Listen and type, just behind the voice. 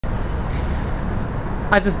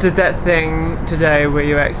I just did that thing today where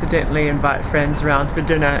you accidentally invite friends around for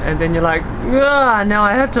dinner and then you're like, ah, now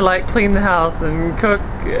I have to like clean the house and cook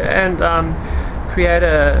and create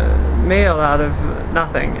a meal out of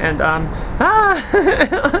nothing, and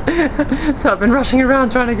so I've been rushing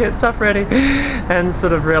around trying to get stuff ready and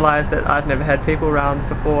sort of realised that I'd never had people around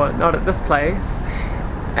before, not at this place,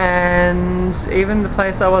 and even the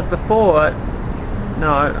place I was before,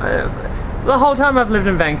 no, the whole time I've lived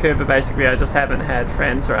in Vancouver basically I just haven't had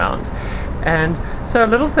friends around. And so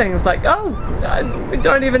little things like, oh, we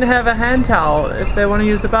don't even have a hand towel if they want to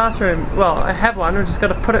use the bathroom. Well, I have one, I've just got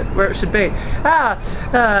to put it where it should be. Yeah,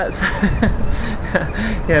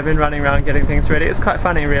 I've been running around getting things ready. It's quite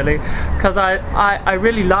funny really, because I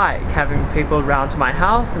really like having people around to my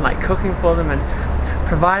house and like cooking for them and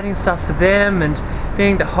providing stuff for them and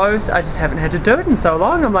being the host. I just haven't had to do it in so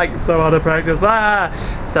long. I'm like so out of practice.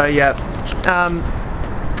 So yeah,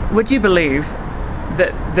 would you believe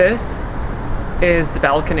that this is the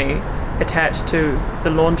balcony attached to the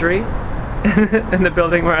laundry in the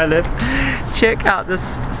building where I live? Check out this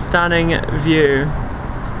stunning view.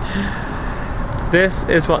 This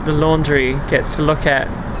is what the laundry gets to look at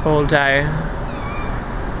all day.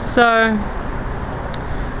 So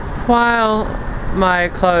while my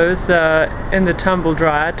clothes are in the tumble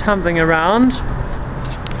dryer tumbling around,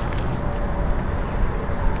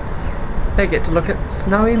 they get to look at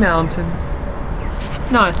snowy mountains.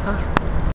 Nice, huh?